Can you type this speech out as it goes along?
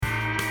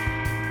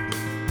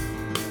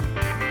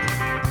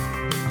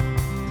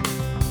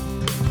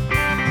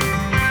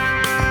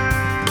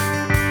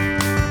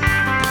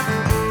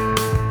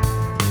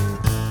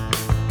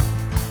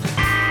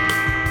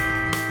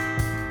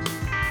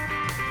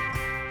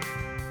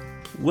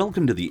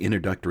Welcome to the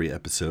introductory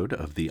episode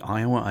of the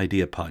Iowa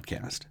Idea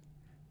Podcast.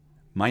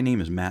 My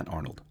name is Matt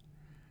Arnold.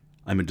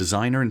 I'm a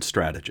designer and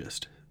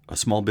strategist, a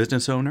small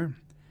business owner,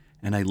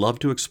 and I love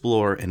to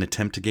explore and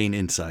attempt to gain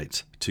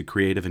insights to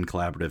creative and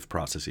collaborative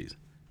processes.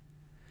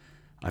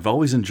 I've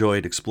always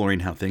enjoyed exploring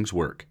how things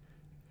work.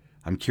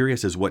 I'm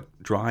curious as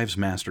what drives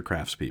master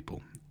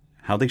craftspeople,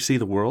 how they see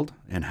the world,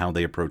 and how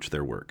they approach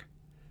their work.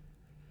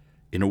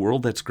 In a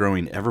world that's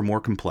growing ever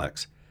more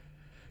complex,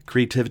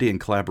 creativity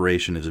and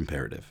collaboration is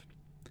imperative.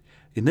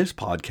 In this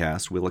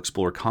podcast, we'll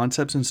explore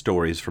concepts and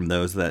stories from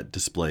those that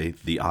display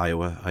the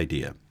Iowa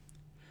idea,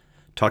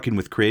 talking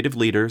with creative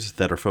leaders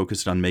that are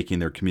focused on making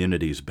their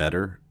communities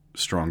better,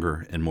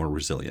 stronger, and more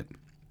resilient.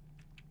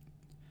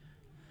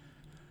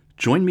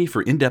 Join me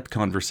for in-depth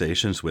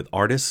conversations with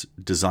artists,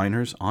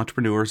 designers,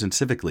 entrepreneurs, and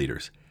civic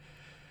leaders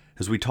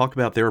as we talk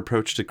about their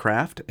approach to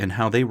craft and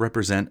how they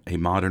represent a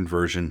modern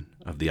version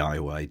of the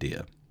Iowa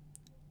idea.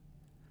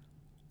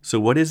 So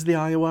what is the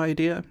Iowa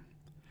idea?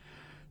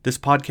 This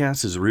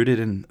podcast is rooted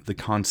in the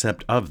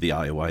concept of the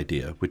Iowa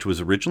idea, which was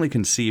originally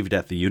conceived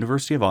at the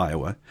University of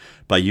Iowa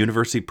by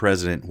University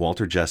President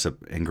Walter Jessup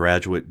and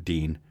Graduate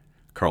Dean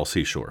Carl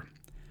Seashore.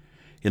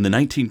 In the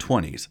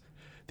 1920s,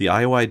 the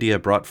Iowa idea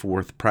brought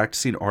forth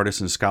practicing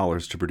artists and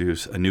scholars to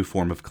produce a new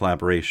form of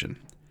collaboration.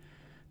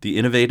 The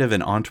innovative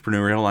and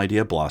entrepreneurial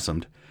idea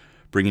blossomed,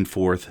 bringing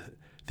forth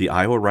the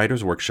Iowa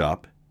Writers'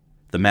 Workshop,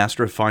 the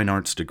Master of Fine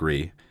Arts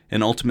degree,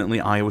 and ultimately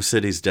Iowa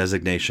City's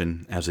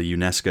designation as a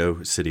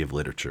UNESCO City of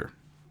Literature.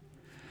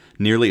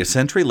 Nearly a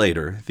century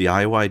later, the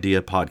Iowa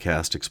Idea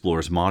podcast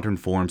explores modern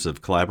forms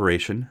of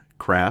collaboration,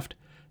 craft,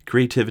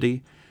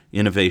 creativity,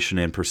 innovation,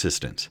 and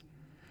persistence.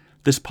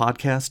 This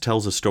podcast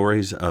tells the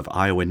stories of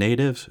Iowa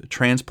natives,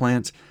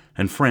 transplants,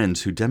 and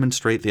friends who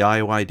demonstrate the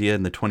Iowa idea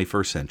in the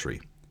 21st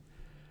century.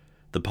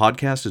 The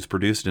podcast is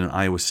produced in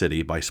Iowa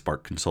City by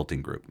Spark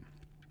Consulting Group.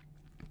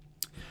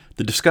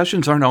 The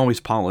discussions aren't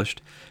always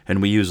polished,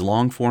 and we use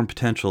long-form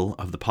potential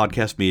of the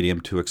podcast medium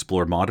to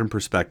explore modern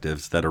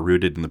perspectives that are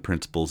rooted in the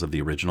principles of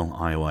the original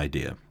Iowa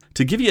idea.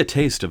 To give you a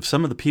taste of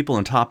some of the people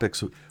and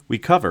topics we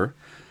cover,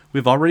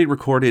 we've already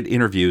recorded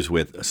interviews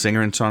with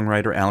singer and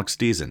songwriter Alex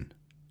Deason,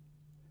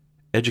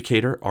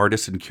 educator,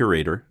 artist, and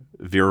curator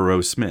Vera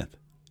Rose Smith,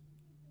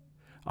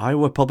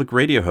 Iowa Public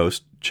Radio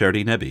host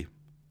Charity Nebbe,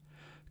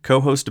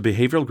 co-host of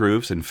Behavioral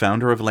Grooves and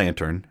founder of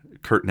Lantern,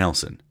 Kurt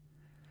Nelson,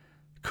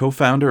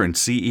 co-founder and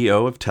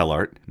CEO of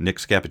Tellart, Nick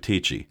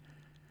Scappaticci.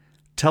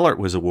 Tellart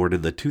was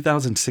awarded the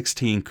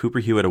 2016 Cooper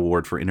Hewitt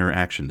Award for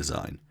Interaction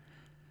Design.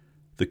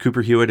 The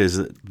Cooper Hewitt is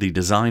the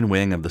design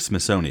wing of the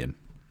Smithsonian.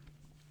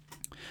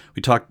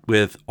 We talked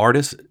with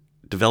artist,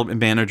 development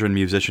manager, and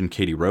musician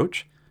Katie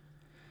Roach,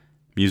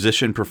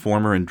 musician,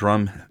 performer, and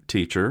drum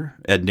teacher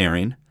Ed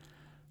Naring,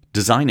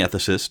 design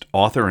ethicist,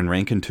 author, and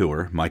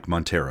raconteur Mike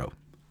Montero.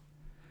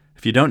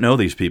 If you don't know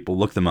these people,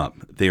 look them up.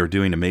 They are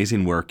doing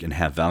amazing work and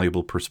have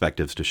valuable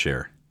perspectives to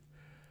share.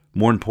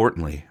 More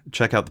importantly,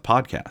 check out the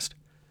podcast.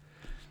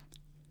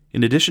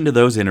 In addition to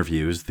those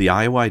interviews, the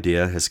Iowa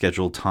Idea has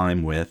scheduled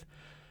time with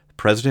the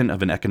president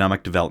of an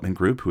economic development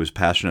group who is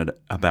passionate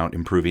about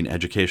improving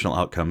educational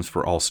outcomes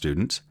for all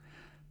students,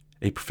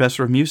 a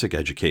professor of music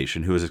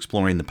education who is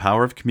exploring the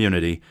power of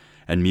community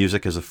and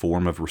music as a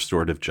form of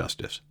restorative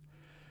justice,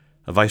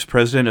 a vice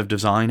president of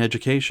design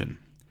education,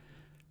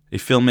 a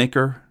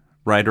filmmaker,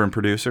 writer and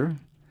producer,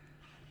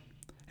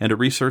 and a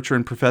researcher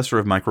and professor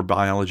of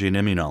microbiology and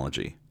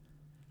immunology.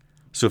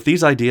 So if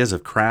these ideas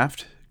of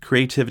craft,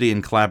 creativity,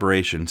 and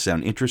collaboration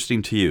sound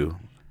interesting to you,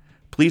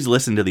 please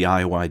listen to the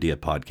Iowa Idea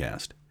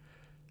podcast.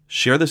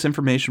 Share this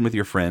information with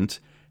your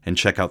friends and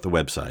check out the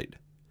website,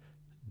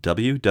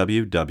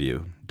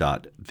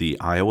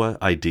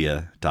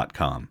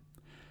 www.theiowaidea.com,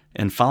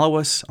 and follow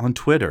us on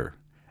Twitter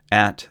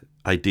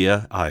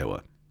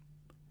 @IdeaIowa.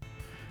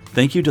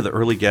 Thank you to the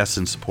early guests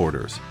and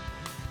supporters.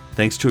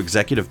 Thanks to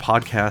Executive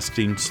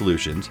Podcasting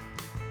Solutions.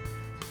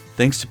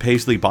 Thanks to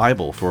Paisley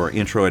Bible for our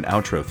intro and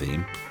outro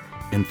theme.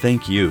 And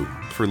thank you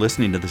for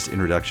listening to this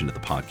introduction to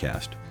the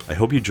podcast. I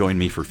hope you join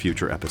me for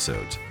future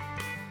episodes.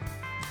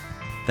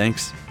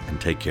 Thanks, and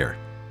take care.